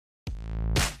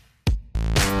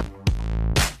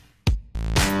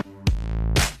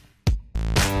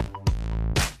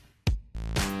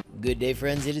Good day,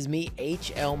 friends. It is me,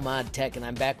 HLModTech, and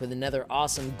I'm back with another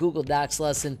awesome Google Docs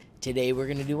lesson. Today we're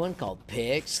going to do one called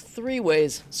Pics 3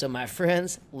 Ways. So my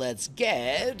friends, let's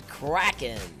get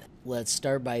cracking. Let's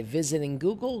start by visiting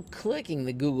Google, clicking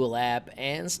the Google app,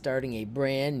 and starting a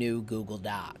brand new Google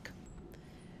Doc.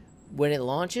 When it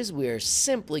launches, we are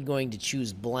simply going to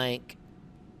choose blank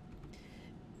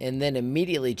and then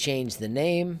immediately change the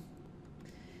name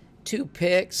to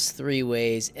Pics 3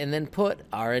 Ways and then put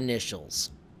our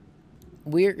initials.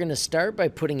 We're going to start by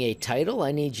putting a title.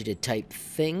 I need you to type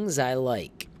things I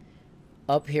like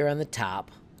up here on the top.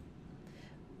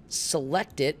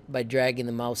 Select it by dragging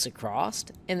the mouse across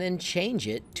and then change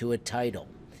it to a title.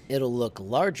 It'll look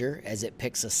larger as it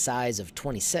picks a size of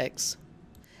 26.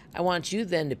 I want you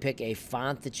then to pick a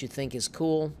font that you think is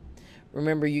cool.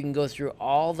 Remember, you can go through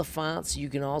all the fonts. You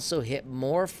can also hit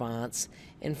more fonts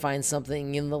and find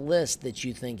something in the list that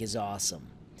you think is awesome.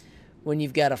 When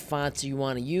you've got a font you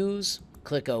want to use,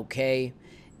 click OK.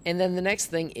 And then the next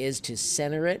thing is to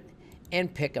center it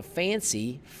and pick a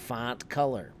fancy font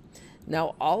color.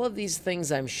 Now, all of these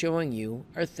things I'm showing you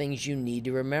are things you need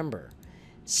to remember.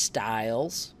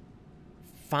 Styles,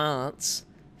 fonts,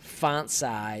 font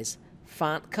size,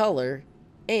 font color,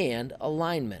 and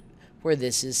alignment, where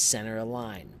this is center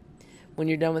align. When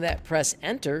you're done with that, press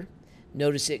enter.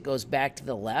 Notice it goes back to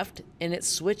the left and it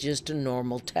switches to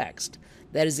normal text.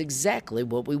 That is exactly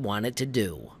what we want it to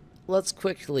do. Let's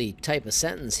quickly type a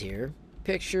sentence here.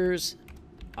 Pictures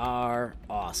are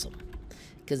awesome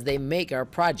because they make our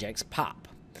projects pop.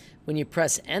 When you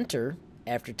press enter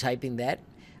after typing that,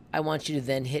 I want you to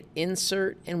then hit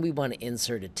insert, and we want to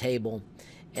insert a table.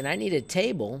 And I need a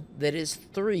table that is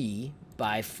 3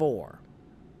 by 4.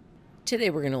 Today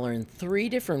we're going to learn 3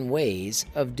 different ways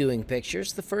of doing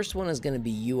pictures. The first one is going to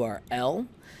be URL.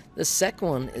 The second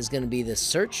one is going to be the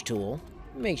search tool.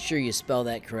 Make sure you spell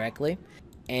that correctly.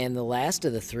 And the last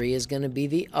of the 3 is going to be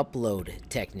the upload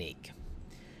technique.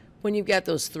 When you've got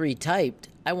those 3 typed,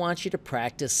 I want you to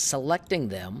practice selecting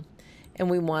them. And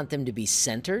we want them to be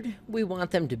centered. We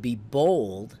want them to be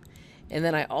bold. And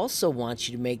then I also want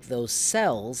you to make those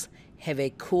cells have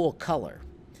a cool color.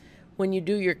 When you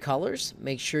do your colors,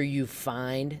 make sure you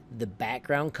find the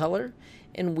background color.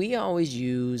 And we always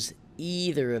use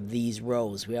either of these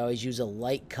rows. We always use a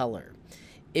light color.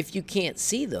 If you can't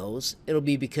see those, it'll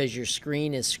be because your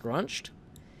screen is scrunched.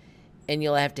 And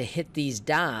you'll have to hit these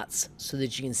dots so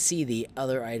that you can see the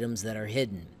other items that are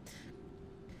hidden.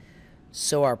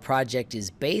 So our project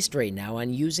is based right now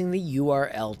on using the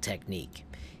URL technique.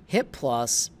 Hit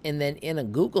plus, and then in a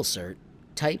Google search,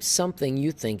 type something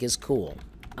you think is cool.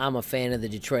 I'm a fan of the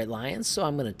Detroit Lions, so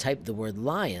I'm going to type the word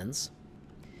Lions.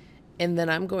 And then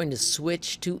I'm going to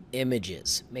switch to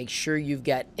images. Make sure you've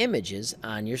got images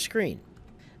on your screen.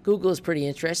 Google is pretty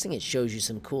interesting. It shows you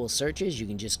some cool searches. You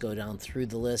can just go down through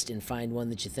the list and find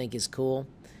one that you think is cool.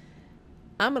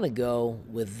 I'm going to go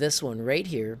with this one right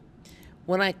here.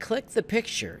 When I click the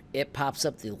picture, it pops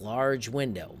up the large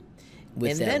window.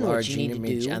 With that large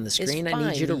image on the screen, I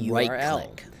need you to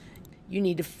right-click. You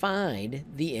need to find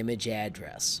the image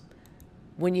address.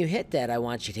 When you hit that, I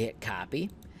want you to hit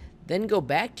copy. Then go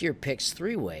back to your Pics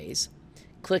 3 Ways,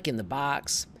 click in the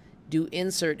box, do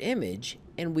insert image,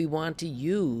 and we want to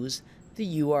use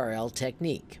the URL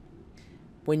technique.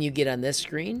 When you get on this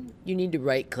screen, you need to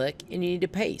right-click and you need to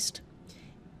paste.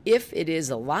 If it is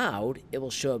allowed, it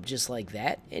will show up just like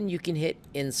that, and you can hit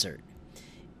insert.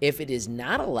 If it is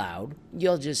not allowed,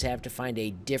 you'll just have to find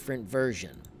a different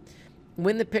version.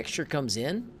 When the picture comes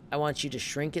in, I want you to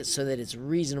shrink it so that it's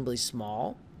reasonably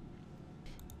small.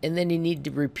 And then you need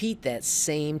to repeat that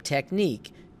same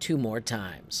technique 2 more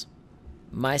times.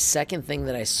 My second thing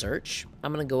that I search,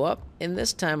 I'm going to go up, and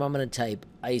this time I'm going to type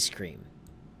ice cream.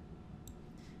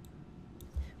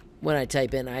 When I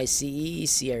type in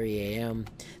ICECREAM,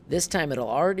 this time it'll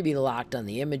already be locked on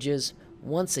the images.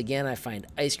 Once again, I find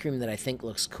ice cream that I think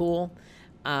looks cool.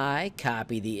 I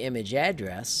copy the image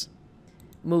address,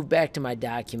 move back to my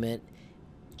document,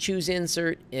 choose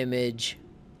Insert Image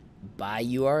by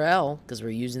URL, because we're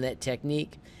using that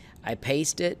technique. I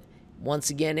paste it.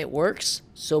 Once again, it works,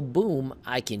 so boom,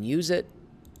 I can use it.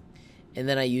 And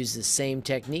then I use the same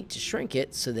technique to shrink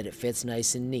it so that it fits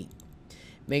nice and neat.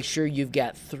 Make sure you've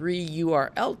got 3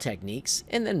 URL techniques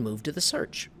and then move to the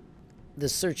search. The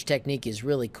search technique is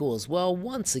really cool as well.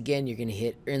 Once again, you're going to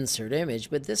hit Insert Image,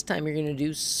 but this time you're going to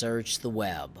do Search the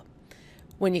Web.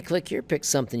 When you click here, pick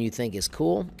something you think is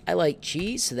cool. I like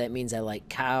cheese, so that means I like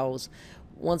cows.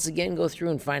 Once again, go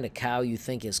through and find a cow you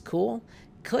think is cool.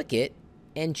 Click it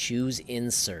and choose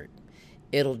Insert.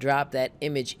 It'll drop that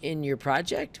image in your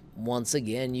project. Once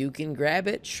again, you can grab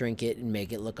it, shrink it, and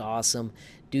make it look awesome.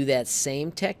 Do that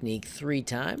same technique 3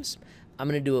 times. I'm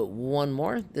going to do it one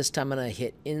more. This time I'm going to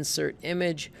hit Insert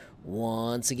Image.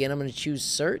 Once again, I'm going to choose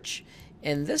Search.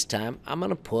 And this time, I'm going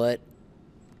to put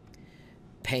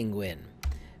Penguin.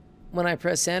 When I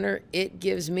press Enter, it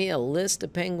gives me a list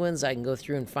of penguins. I can go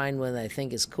through and find one that I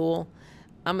think is cool.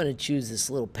 I'm going to choose this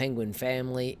little penguin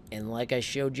family, and like I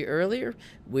showed you earlier,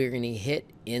 we're going to hit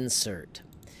Insert.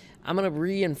 I'm going to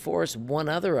reinforce one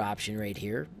other option right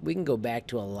here. We can go back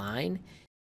to Align,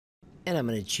 and I'm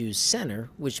going to choose Center,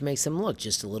 which makes them look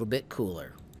just a little bit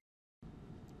cooler.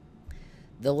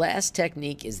 The last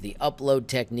technique is the Upload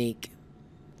technique,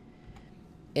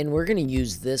 and we're going to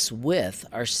use this with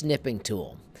our Snipping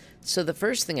Tool. So the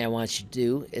first thing I want you to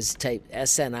do is type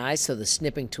SNI so the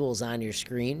Snipping Tool is on your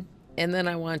screen. And then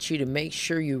I want you to make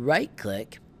sure you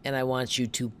right-click, and I want you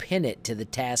to pin it to the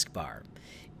taskbar.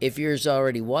 If yours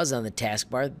already was on the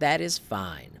taskbar, that is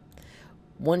fine.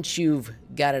 Once you've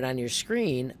got it on your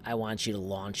screen, I want you to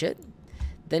launch it.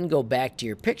 Then go back to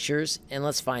your pictures, and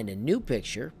let's find a new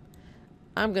picture.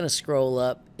 I'm going to scroll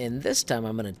up, and this time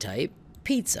I'm going to type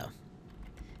pizza.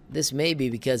 This may be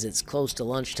because it's close to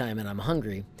lunchtime and I'm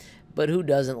hungry, but who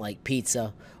doesn't like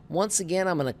pizza? Once again,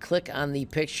 I'm going to click on the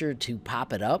picture to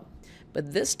pop it up.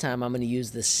 But this time I'm going to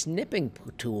use the Snipping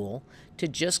Tool to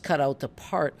just cut out the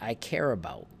part I care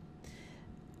about.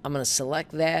 I'm going to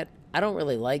select that. I don't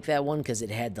really like that one because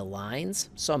it had the lines,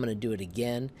 so I'm going to do it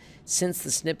again. Since the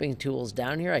Snipping Tool is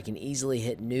down here, I can easily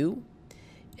hit New.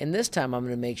 And this time I'm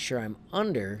going to make sure I'm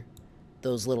under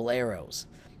those little arrows.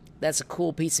 That's a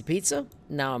cool piece of pizza.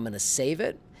 Now I'm going to save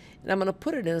it, and I'm going to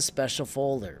put it in a special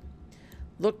folder.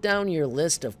 Look down your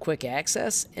list of quick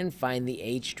access and find the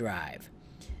H drive.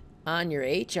 On your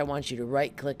H, I want you to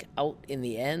right-click out in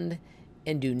the end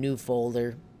and do New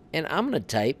Folder, and I'm going to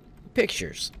type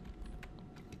Pictures.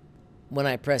 When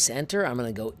I press Enter, I'm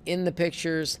going to go in the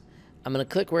Pictures. I'm going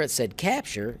to click where it said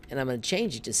Capture, and I'm going to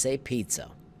change it to say Pizza.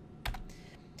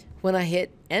 When I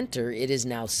hit Enter, it is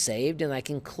now saved, and I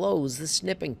can close the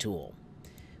Snipping Tool.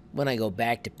 When I go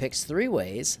back to Pics 3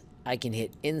 Ways, I can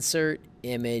hit Insert,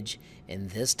 Image,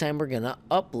 and this time we're going to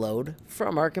upload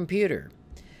from our computer.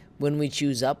 When we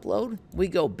choose Upload, we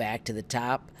go back to the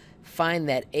top, find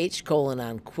that H colon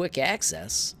on Quick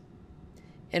Access,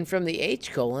 and from the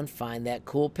H colon, find that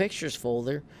Cool Pictures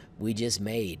folder we just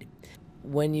made.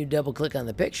 When you double click on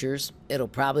the pictures, it'll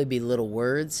probably be little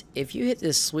words. If you hit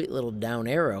this sweet little down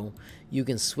arrow, you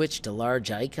can switch to large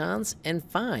icons and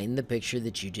find the picture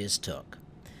that you just took.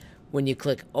 When you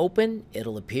click Open,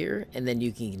 it'll appear, and then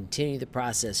you can continue the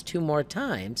process 2 more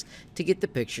times to get the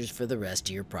pictures for the rest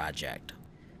of your project.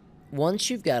 Once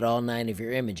you've got all 9 of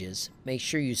your images, make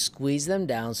sure you squeeze them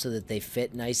down so that they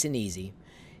fit nice and easy.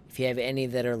 If you have any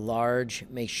that are large,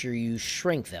 make sure you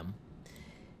shrink them.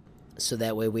 So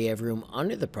that way we have room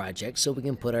under the project so we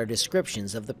can put our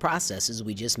descriptions of the processes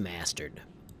we just mastered.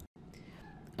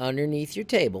 Underneath your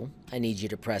table, I need you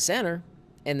to press Enter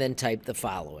and then type the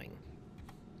following.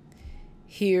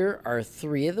 Here are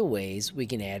 3 of the ways we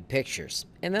can add pictures,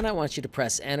 and then I want you to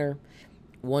press Enter.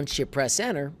 Once you press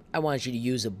Enter, I want you to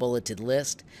use a bulleted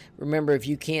list. Remember, if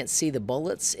you can't see the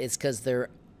bullets, it's because they're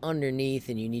underneath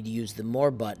and you need to use the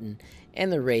More button,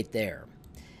 and they're right there.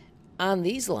 On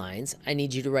these lines, I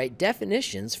need you to write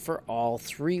definitions for all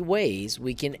 3 ways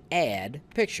we can add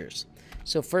pictures.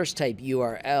 So first type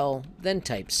URL, then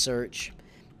type search,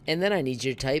 and then I need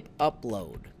you to type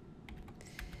upload.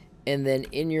 And then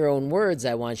in your own words,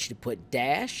 I want you to put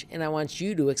dash, and I want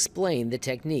you to explain the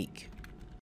technique.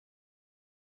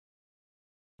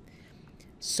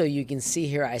 So you can see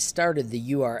here I started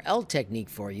the URL technique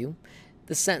for you.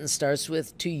 The sentence starts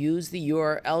with, to use the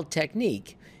URL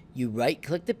technique, you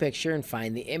right-click the picture and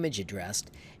find the image address,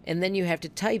 and then you have to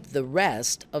type the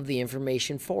rest of the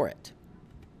information for it.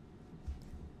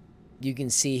 You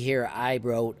can see here I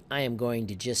wrote, I am going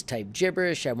to just type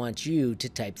gibberish. I want you to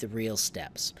type the real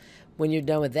steps. When you're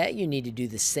done with that, you need to do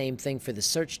the same thing for the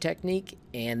search technique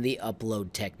and the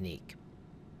upload technique.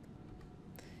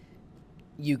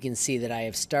 You can see that I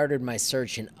have started my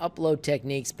search and upload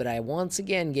techniques, but I once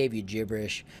again gave you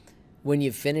gibberish. When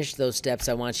you've finished those steps,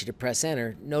 I want you to press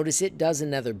Enter. Notice it does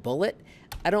another bullet.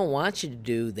 I don't want you to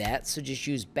do that, so just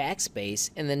use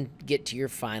backspace and then get to your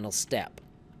final step.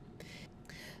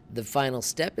 The final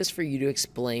step is for you to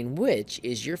explain which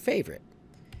is your favorite.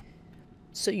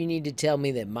 So you need to tell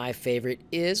me that my favorite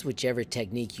is whichever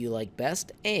technique you like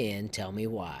best, and tell me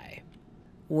why.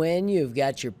 When you've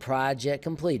got your project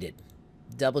completed,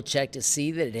 double check to see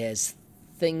that it has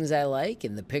things I like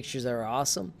and the pictures are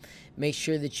awesome. Make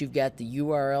sure that you've got the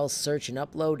URL search and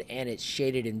upload and it's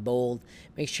shaded in bold.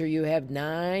 Make sure you have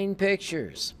 9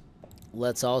 pictures.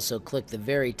 Let's also click the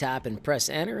very top and press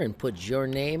enter and put your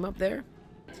name up there.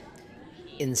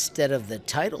 Instead of the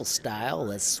title style,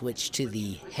 let's switch to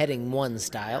the heading 1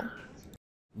 style.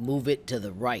 Move it to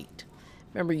the right.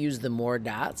 Remember, use the more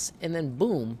dots, and then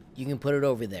boom, you can put it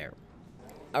over there.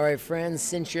 Alright friends,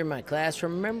 since you're in my class,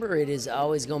 remember it is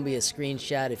always going to be a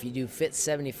screenshot. If you do fit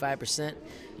 75%,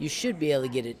 you should be able to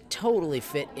get it totally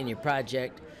fit in your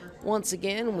project. Once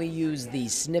again, we use the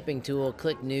Snipping Tool,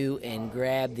 click New, and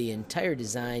grab the entire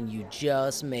design you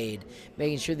just made,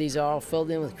 making sure these are all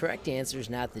filled in with correct answers,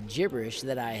 not the gibberish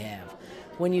that I have.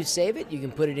 When you save it, you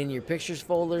can put it in your Pictures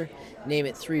folder, name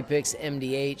it 3pics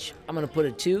MDH. I'm going to put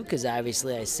a 2 because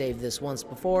obviously I saved this once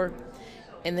before,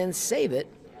 and then save it.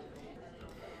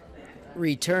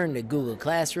 Return to Google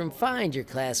Classroom, find your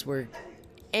classwork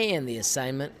and the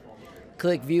assignment.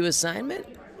 Click View Assignment,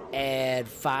 add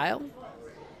File.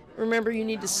 Remember, you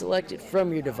need to select it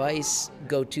from your device.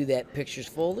 Go to that Pictures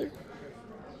folder,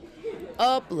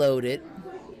 upload it,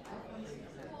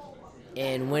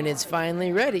 and when it's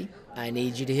finally ready, I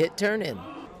need you to hit Turn In.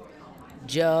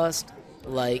 Just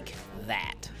like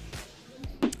that.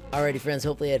 Alrighty friends,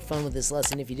 hopefully you had fun with this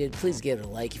lesson. If you did, please give it a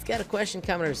like. If you've got a question,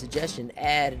 comment, or suggestion,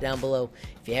 add it down below.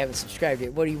 If you haven't subscribed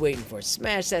yet, what are you waiting for?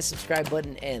 Smash that subscribe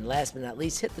button, and last but not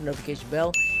least, hit the notification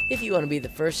bell if you want to be the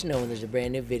first to know when there's a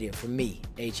brand new video from me,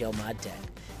 HLModTech.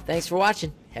 Thanks for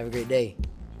watching. Have a great day.